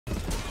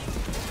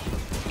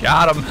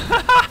Got him.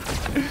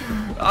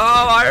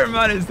 Oh, Iron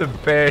Man is the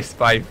best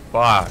by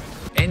far.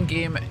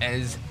 Endgame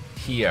is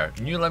here.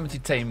 New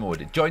limited time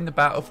mode. Join the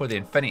battle for the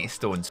Infinity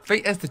Stones.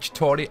 Fight as the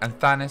Chitauri and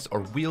Thanos, or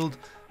wield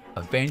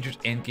Avengers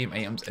Endgame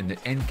items in the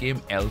Endgame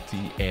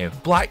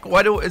LTM. Black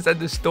Widow is in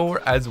the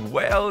store as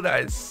well.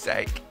 That is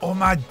sick. Oh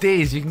my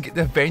days, you can get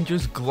the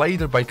Avengers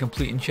glider by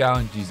completing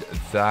challenges.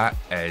 That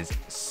is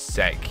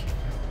sick.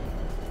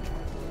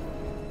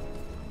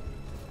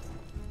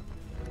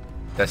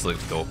 This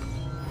looks dope.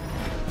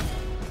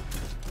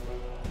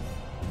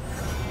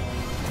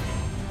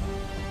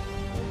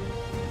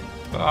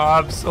 Oh,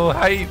 I'm so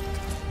hyped.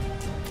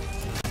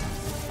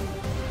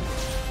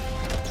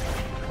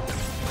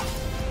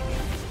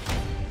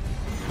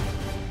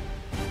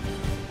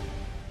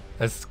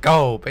 Let's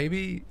go,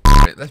 baby.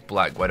 This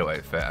Black Widow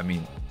outfit, I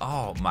mean,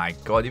 oh my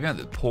god, even at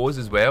the pose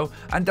as well.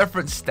 And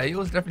different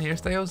styles, different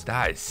hairstyles.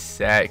 That is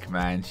sick,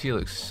 man. She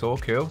looks so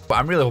cool. But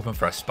I'm really hoping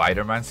for a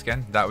Spider-Man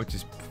skin. That would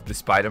just, the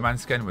Spider-Man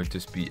skin would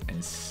just be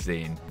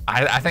insane.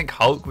 I think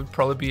Hulk would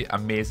probably be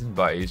amazing,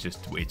 but he's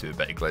just way too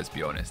big, let's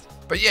be honest.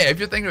 But yeah, if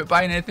you're thinking about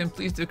buying anything,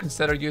 please do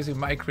consider using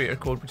my creator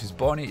code, which is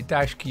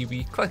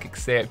Bonnie-Kiwi. Click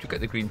accept, you get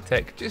the green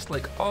tick, just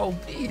like all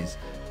these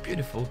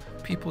beautiful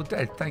people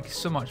did. Thank you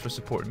so much for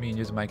supporting me and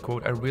using my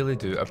code. I really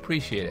do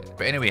appreciate it.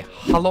 But anyway,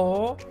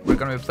 hello. We're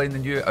going to be playing the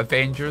new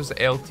Avengers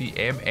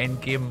LTM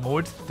Endgame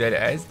mode. There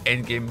it is,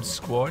 Endgame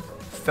Squad.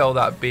 Fill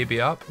that baby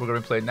up. We're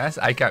going to be playing this.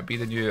 I can't be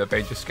the new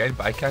Avengers skin,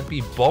 but I can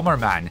be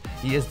Bomberman.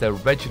 He is the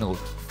original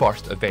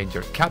first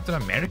Avenger. Captain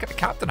America?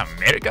 Captain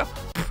America?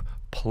 Pff,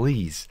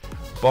 please.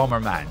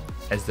 Bomberman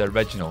is the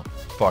original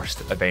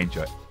first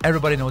Avenger.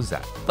 Everybody knows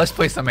that. Let's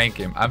play some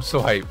Endgame. I'm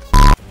so hyped.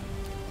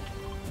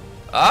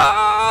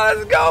 Ah,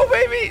 let's go,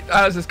 baby!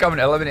 Thanos is coming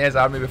to eliminate his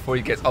army before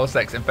he gets all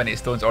 6 Infinity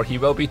Stones, or he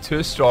will be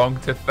too strong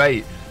to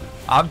fight.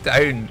 I'm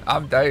down.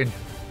 I'm down.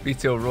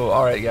 Retail row.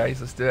 Alright,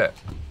 guys, let's do it.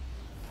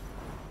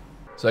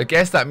 So I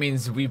guess that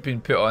means we've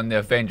been put on the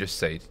Avengers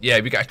side. Yeah,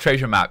 we got a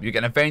treasure map. You get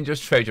an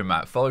Avengers treasure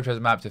map. Follow the treasure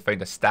map to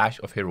find a stash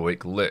of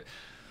heroic loot.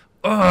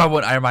 Oh, I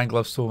want Iron Man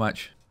gloves so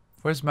much.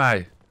 Where's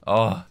my...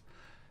 Oh,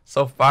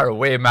 so far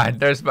away, man.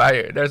 There's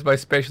my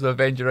special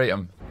Avenger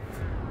item.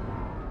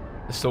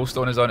 The Soul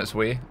Stone is on its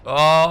way.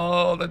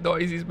 Oh, the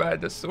noises, man.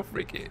 That's so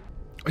freaky.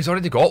 Oh, he's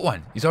already got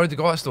one. He's already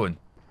got a stone.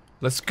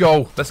 Let's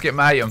go. Let's get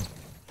my item.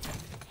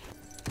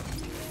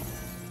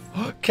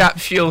 Cap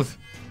shield.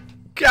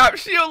 Cap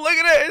shield. Look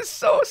at it. It's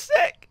so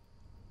sick.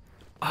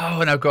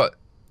 Oh, and I've got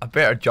a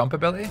better jump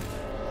ability.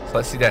 So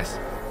let's see this.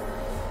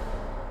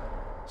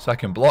 So I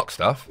can block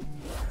stuff.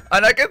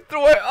 And I can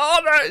throw it.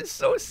 Oh, that is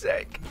so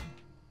sick.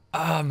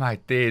 Oh, my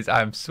days.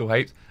 I'm so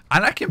hyped.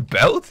 And I can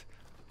build.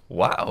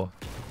 Wow.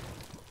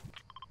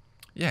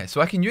 Yeah,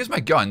 so I can use my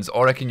guns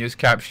or I can use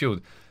Cap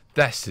Shield.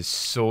 This is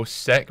so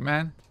sick,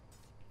 man.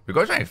 We've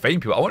got to try and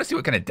find people. I want to see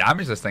what kind of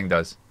damage this thing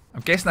does.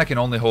 I'm guessing I can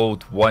only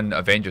hold one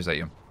Avengers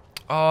item.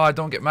 Oh, I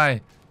don't get my...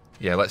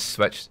 Yeah, let's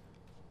switch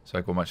so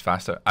I go much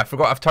faster. I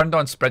forgot I've turned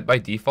on sprint by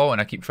default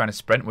and I keep trying to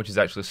sprint, which is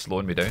actually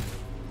slowing me down.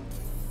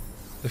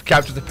 They've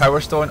captured the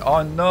Power Stone.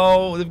 Oh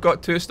no, they've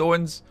got 2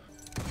 stones.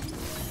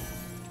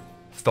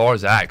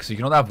 Thor's axe. So you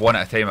can only have one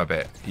at a time, I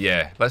bet.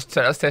 Yeah, let's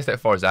test out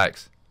Thor's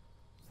axe.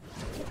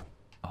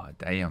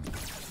 Damn.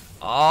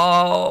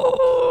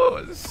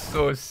 Oh, it's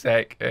so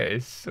sick. It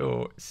is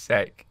so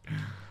sick.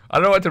 I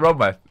don't know what to run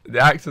with. The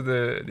axe of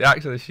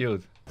the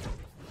shield.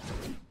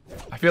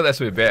 I feel this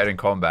would be better in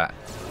combat.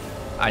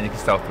 And you can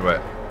still throw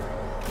it.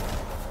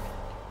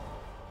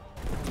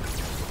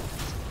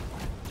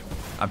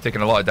 I'm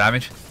taking a lot of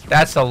damage.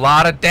 That's a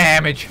lot of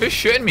damage. Who's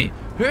shooting me?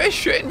 Who is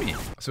shooting me?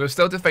 So we've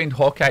still to find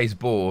Hawkeye's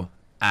bow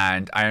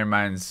and Iron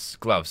Man's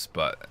gloves,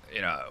 but you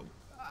know,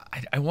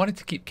 I wanted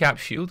to keep Cap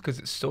Shield because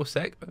it's so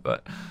sick,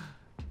 but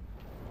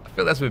I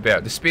feel this would be better.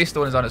 The Space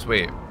Stone is on its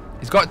way.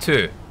 He's got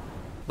 2.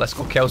 Let's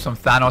go kill some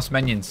Thanos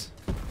minions.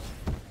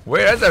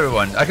 Where is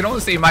everyone? I can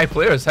only see my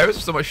players. How is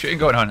there so much shooting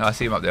going on? Oh, I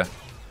see him up there.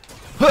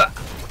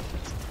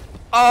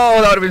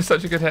 Oh, that would have been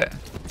such a good hit.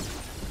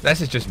 This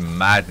is just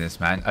madness,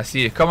 man. I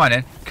see you. Come on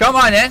in. Come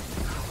on in.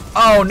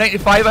 Oh,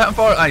 95 I hit him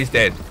for. Ah, he's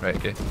dead. Right,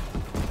 okay.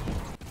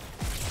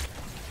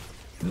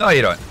 No,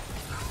 you don't.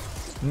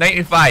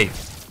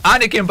 95.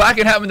 And it came back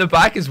and hit him in the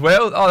back as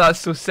well. Oh, that's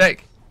so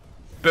sick.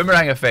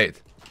 Boomerang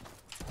effect.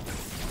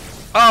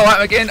 Oh, hit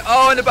him again.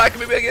 Oh, in the back of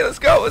me again. Let's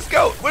go. Let's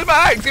go. Where's my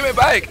axe? Give me it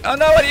back. Oh,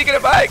 no. How do you get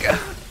it back?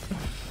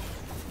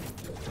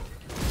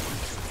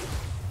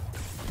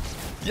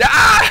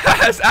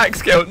 Yes!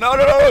 Axe killed. No,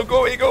 no, no.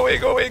 Go away. Go away.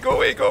 Go away. Go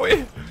away. Go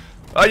away.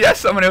 Oh, yes.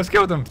 Someone else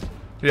killed him.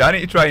 Yeah, I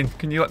need to try and...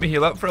 Can you let me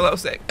heal up for a little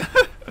sec?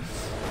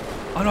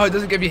 Oh, no. It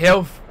doesn't give you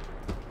health.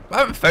 I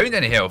haven't found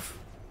any health.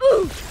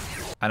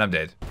 And I'm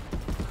dead.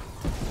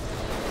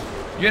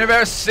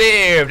 Universe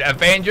saved.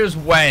 Avengers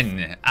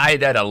win. I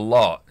did a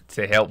lot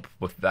to help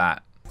with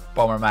that.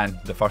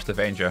 Bomberman, the first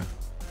Avenger,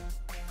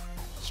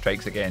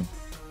 strikes again.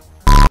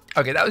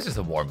 Okay, that was just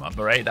a warm-up,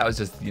 alright? That was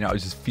just, you know, I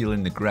was just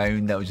feeling the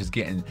ground. I was just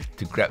getting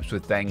to grips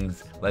with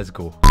things. Let's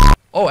go.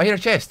 Oh, I hear a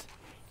chest.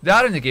 They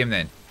are in the game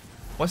then.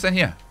 What's in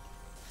here?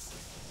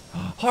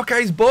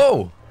 Hawkeye's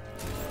bow.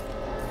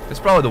 It's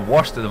probably the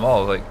worst of them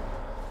all. Like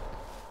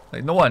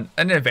no one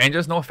in the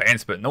Avengers, no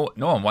offense, but no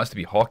one wants to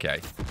be Hawkeye.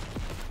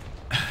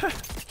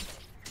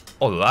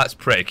 Oh, that's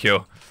pretty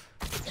cool.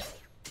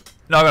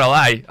 Not gonna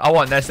lie, I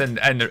want this in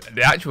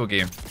the actual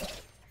game.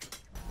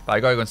 But I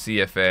gotta go and see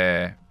if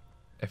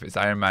it's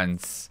Iron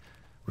Man's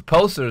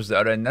repulsors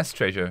that are in this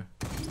treasure.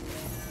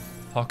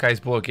 Hawkeye's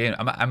bow again.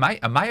 Am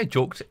I a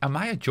joke? Am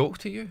I a joke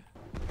to you?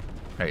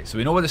 Right, so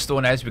we know where the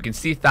stone is. We can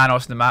see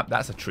Thanos on the map.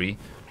 That's a tree.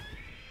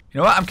 You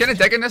know what? I'm kind of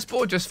digging this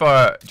bow just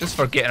for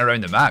getting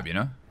around the map. You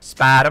know,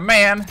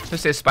 Spider-Man. Who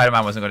says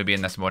Spider-Man wasn't going to be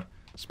in this mod?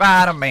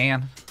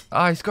 Spider-Man.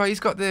 Oh, he's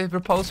got the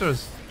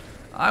repulsors.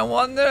 I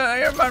want the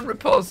Iron Man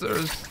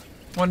repulsors.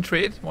 One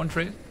trade.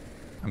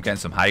 I'm getting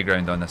some high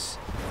ground on this.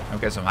 I'm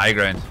getting some high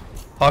ground.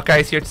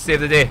 Hawkeye's here to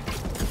save the day.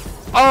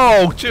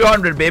 Oh,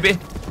 200, baby.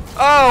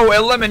 Oh,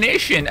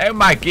 elimination. Out of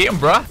my game,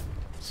 bruh.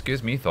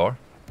 Excuse me, Thor.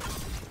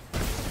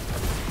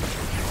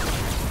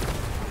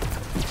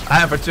 I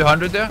had him for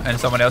 200 there, and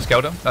someone else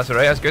killed him. That's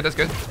alright, that's good, that's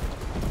good.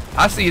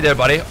 I see you there,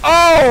 buddy.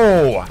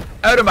 Oh!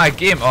 Out of my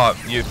game. Oh,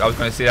 I was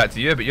going to say that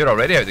to you, but you're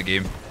already out of the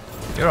game.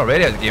 You're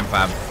already out of the game,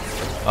 fam.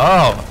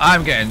 Oh, I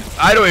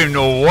don't even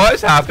know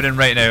what's happening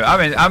right now.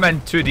 I'm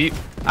in too deep.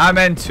 I'm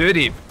in too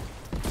deep.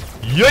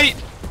 Yeet!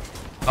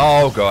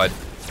 Oh, God.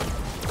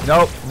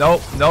 Nope.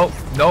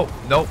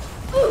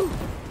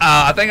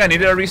 I think I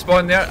needed a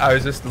respawn there. I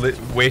was just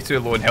way too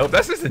low in health.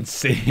 This is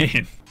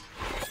insane.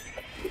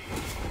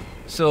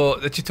 So,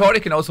 the tutorial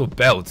can also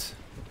build.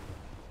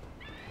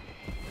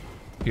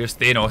 Here's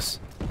Thanos.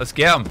 Let's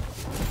get him.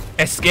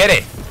 It's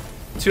scary.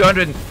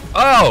 200.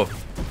 Oh!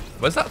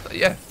 Was that?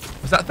 Yeah.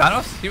 Was that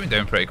Thanos? He went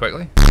down pretty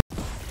quickly.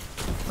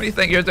 What do you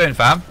think you're doing,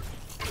 fam?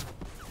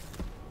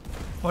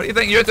 What do you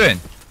think you're doing?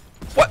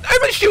 What? How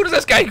much shield has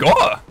this guy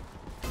got?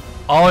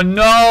 Oh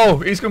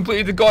no! He's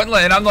completed the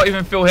gauntlet and I'm not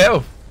even full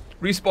health.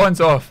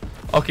 Respawn's off.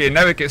 Okay,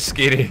 now it gets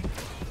scary.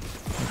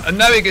 And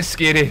now it gets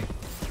scary.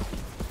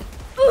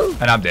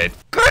 And I'm dead.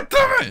 God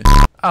damn it!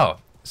 Oh,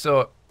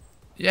 so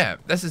yeah,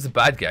 this is the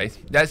bad guy.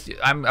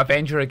 I'm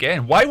Avenger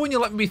again. Why wouldn't you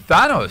let me be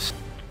Thanos?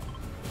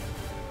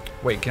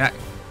 Wait, can I?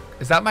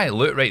 Is that my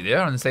loot right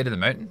there on the side of the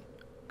mountain?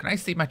 Can I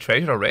see my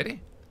treasure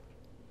already?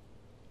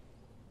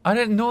 I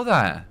didn't know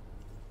that.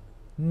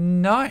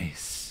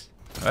 Nice.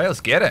 Alright,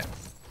 let's get it.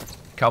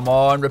 Come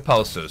on,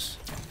 repulsors.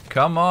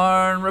 Come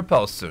on,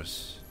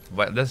 repulsors.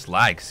 What, this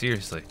lag,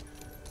 seriously.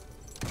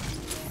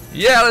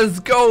 Yeah,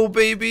 let's go,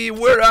 baby.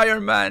 We're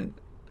Iron Man.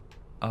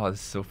 Oh, this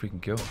is so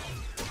freaking cool.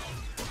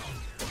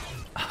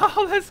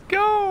 Oh, let's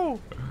go.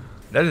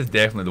 That is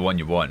definitely the one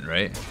you want,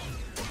 right?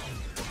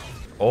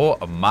 Oh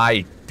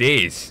my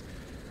days.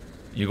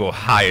 You go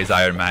high as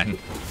Iron Man.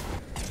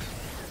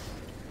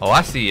 Oh,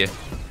 I see you.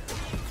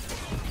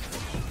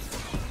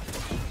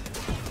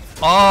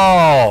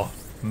 Oh,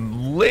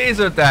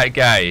 lasered that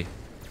guy.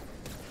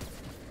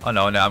 Oh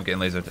no, now I'm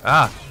getting lasered.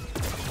 Ah,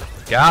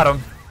 got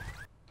him.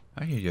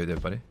 I hear you there,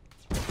 buddy.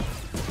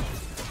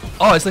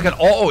 Oh, it's like an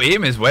auto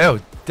aim as well.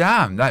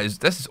 Damn,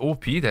 this is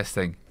OP, this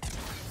thing.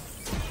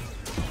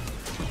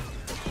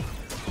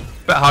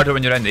 Bit harder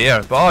when you're in the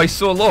air, but oh, he's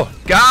so low.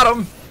 Got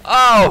him.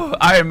 Oh,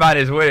 Iron Man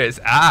is where it's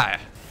at.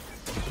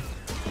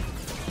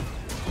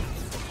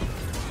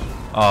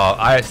 Oh,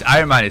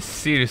 Iron Man is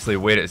seriously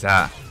where it's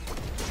at.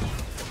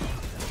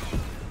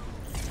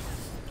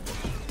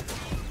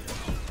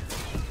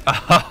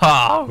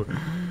 Oh,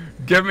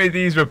 give me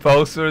these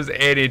repulsors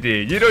any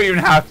day. You don't even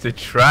have to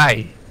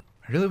try.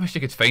 I really wish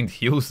you could find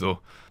heals though.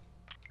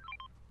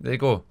 There you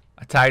go.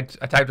 I tagged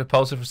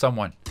repulsor for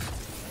someone.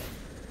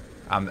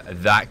 I'm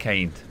that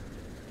kind.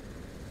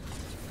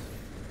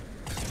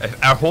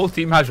 If our whole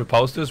team has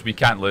repulsors, we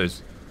can't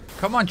lose.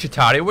 Come on,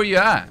 Chitari, where you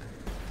at?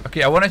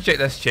 Okay, I want to check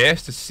this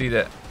chest to see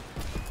that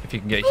if you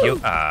can get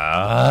healed.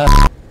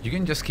 Ah, you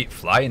can just keep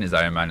flying as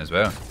Iron Man as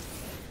well.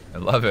 I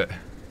love it.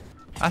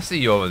 I see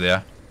you over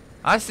there.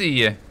 I see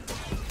you.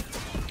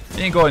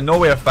 You ain't going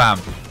nowhere, fam.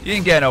 You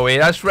ain't getting away.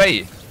 That's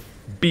right.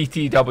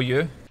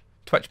 BTW.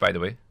 Twitch, by the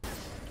way.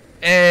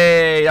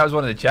 Hey, that was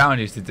one of the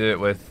challenges to do it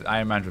with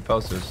Iron Man's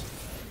repulsors.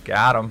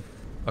 Got him.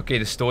 Okay,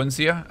 the stone's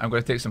here. I'm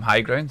going to take some high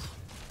ground.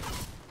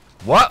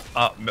 What?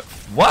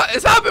 What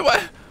is happening?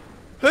 What?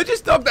 Who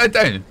just knocked that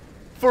down?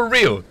 For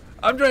real?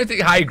 I'm trying to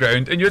take high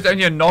ground and you're down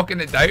here knocking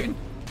it down?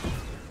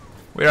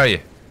 Where are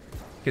you?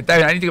 Get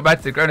down. I need to go back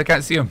to the ground. I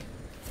can't see him.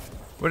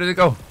 Where did it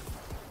go?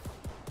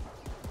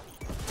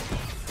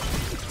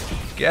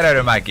 Get out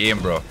of my game,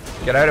 bro.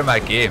 Get out of my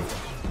game.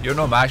 You're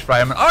no match for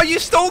Iron Man. Oh, you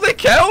stole the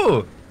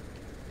kill!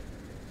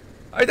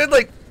 I did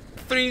like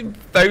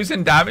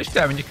 3,000 damage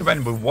to him and you come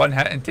in with one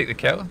hit and take the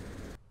kill.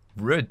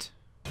 Rude.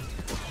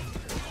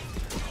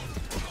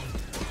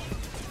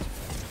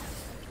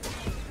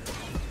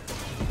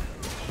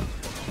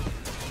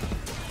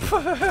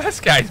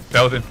 This guy's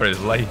building for his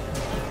life.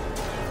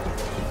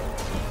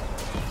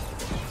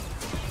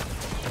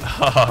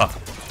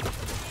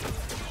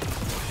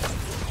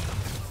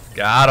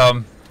 Got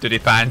him, duty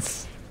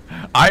pants.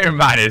 Iron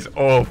Man is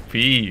OP.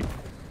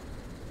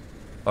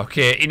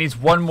 Okay, he needs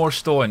one more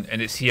stone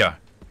and it's here.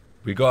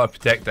 We gotta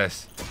protect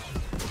this.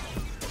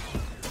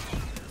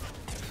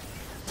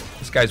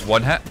 guy's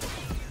one hit.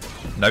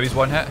 Now he's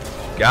one hit.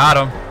 Got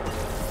him.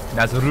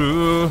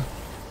 Nazaru. You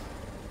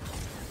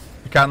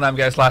can't let him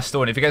get his last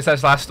stone. If he gets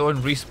his last stone,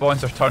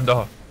 respawns are turned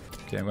off.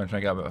 Okay, I'm going to try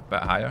and get a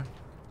bit higher.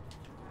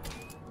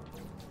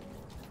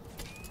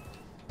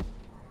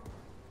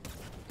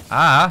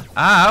 Ah,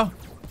 ow.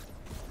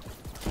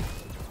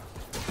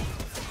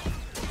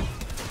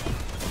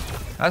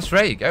 That's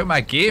right, get out of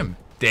my game,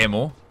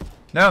 demo.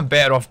 Now I'm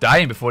better off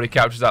dying before he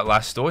captures that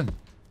last stone.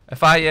 You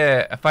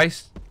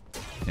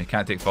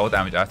can't take fall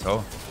damage at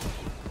all.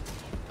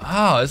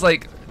 Oh, it's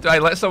like, do I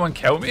let someone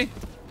kill me?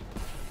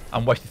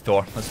 I'm with you,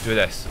 Thor. Let's do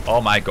this.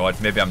 Oh my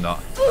god, maybe I'm not.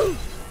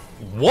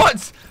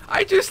 What?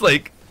 I just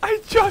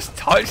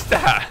touched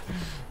that.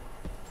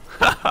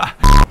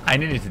 I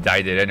needed to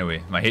die there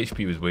anyway. My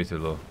HP was way too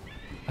low.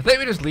 I think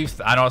we just leave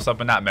Thanos up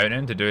in that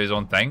mountain to do his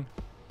own thing.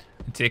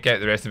 And take out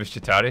the rest of his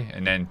Chitauri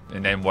and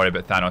then worry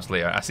about Thanos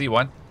later. I see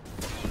one.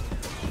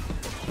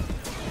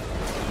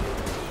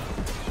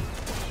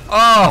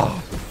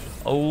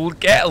 Oh,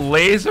 get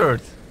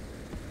lasered.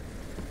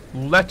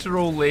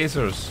 Literal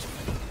lasers.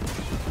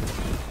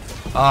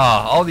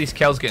 All these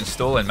kills getting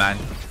stolen, man.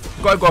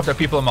 I've got to go after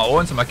people on my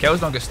own so my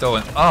kills don't get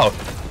stolen. Oh,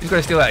 he's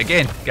going to steal that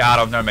again. Got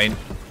him, never mind.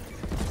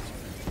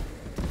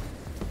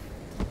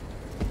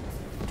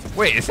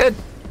 Wait, it said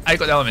I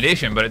got the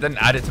elimination, but it didn't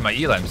add it to my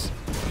elims.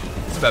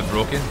 It's a bit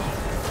broken.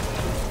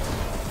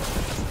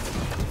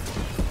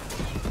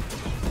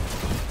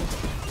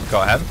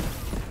 Got him.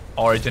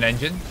 Origin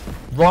engine.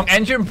 Wrong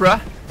engine, bruh.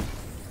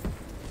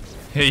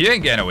 Hey, you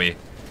ain't getting away.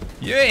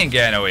 You ain't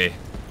getting away.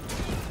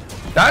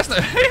 That's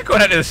not. You're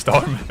going into the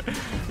storm.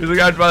 He's like,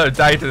 I'd rather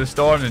die to the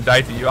storm than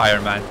die to you,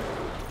 Iron Man.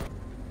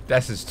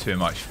 This is too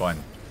much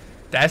fun.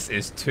 This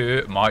is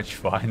too much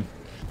fun.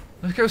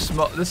 Look how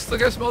small.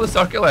 Look how small the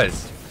circle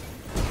is.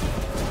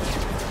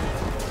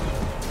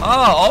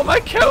 Oh, all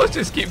my kills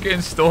just keep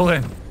getting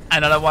stolen.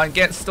 Another one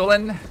gets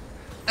stolen.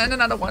 And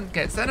another one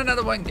gets. And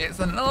another one gets.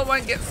 And another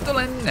one gets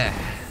stolen.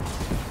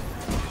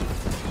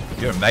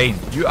 You're mine.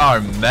 You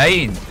are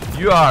mine.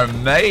 You are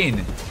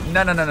mine.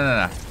 No, no, no, no,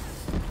 no, no.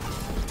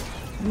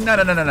 No,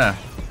 no, no, no, no.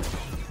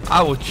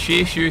 I will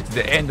chase you to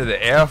the end of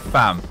the earth,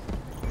 fam.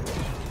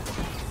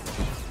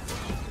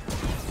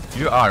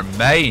 You are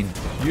mine.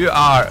 You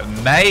are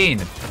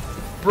mine.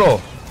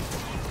 Bro.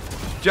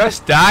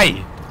 Just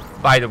die,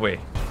 by the way.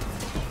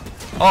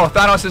 Oh,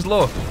 Thanos is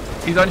low.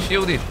 He's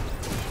unshielded.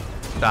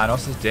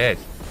 Thanos is dead.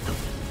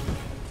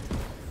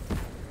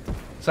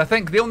 So I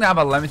think they only have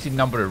a limited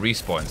number of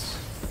respawns.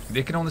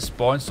 They can only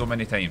spawn so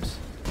many times.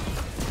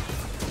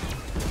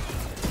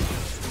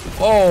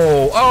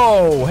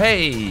 Oh,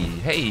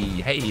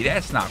 hey,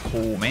 that's not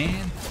cool,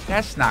 man.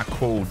 That's not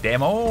cool,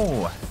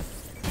 demo.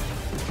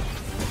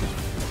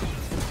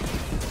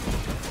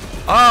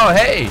 Oh,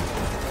 hey.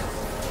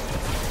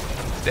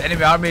 The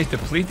enemy army is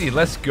depleted.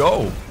 Let's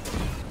go.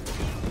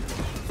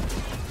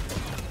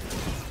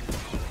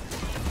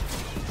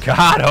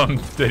 Got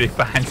him, dirty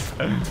pants.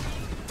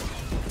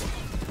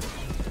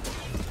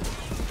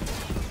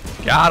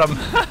 Got him.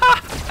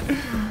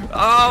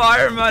 Oh,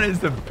 Iron Man is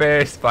the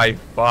best by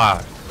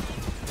far.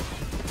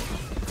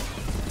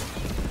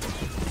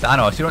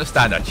 Thanos, you don't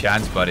stand a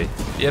chance, buddy.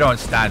 You don't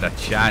stand a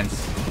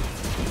chance.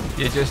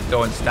 You just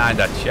don't stand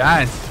a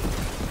chance.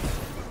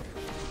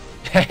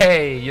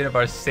 Hey,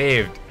 universe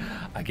saved.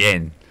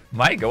 Again.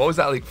 My god, what was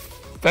that, like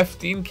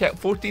 14,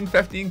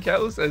 15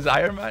 kills as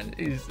Iron Man?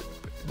 Is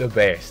the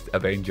best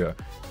Avenger.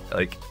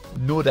 Like,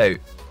 no doubt.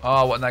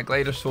 Oh, what, that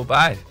glider's so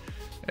bad.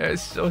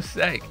 It's so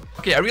sick.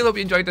 Okay, I really hope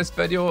you enjoyed this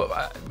video.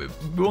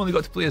 We only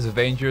got to play as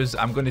Avengers.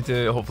 I'm going to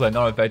do hopefully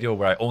another video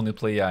where I only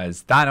play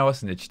as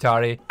Thanos and the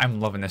Chitauri.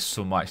 I'm loving this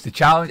so much. The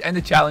challenge and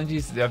the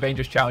challenges, the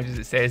Avengers challenges,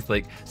 it says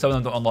like some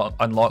of them don't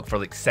unlock for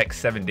like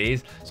 6-7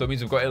 days. So it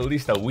means we've got at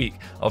least a week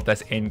of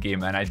this end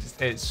game, and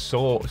it's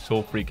so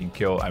freaking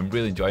cool. I'm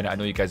really enjoying it. I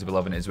know you guys will be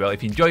loving it as well.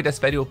 If you enjoyed this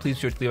video, please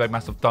be sure to leave a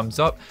massive thumbs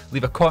up.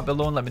 Leave a comment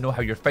below and let me know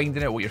how you're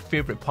finding it, what your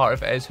favorite part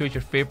of it is, who's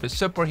your favorite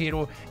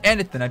superhero,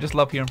 anything. I just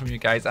love hearing from you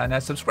guys, and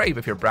subscribe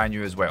if you're brand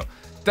new as well.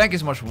 Thank you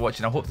so much for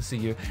watching. I hope to see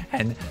you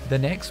in the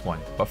next one.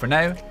 But for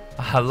now,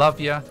 I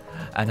love you,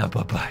 and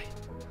bye-bye.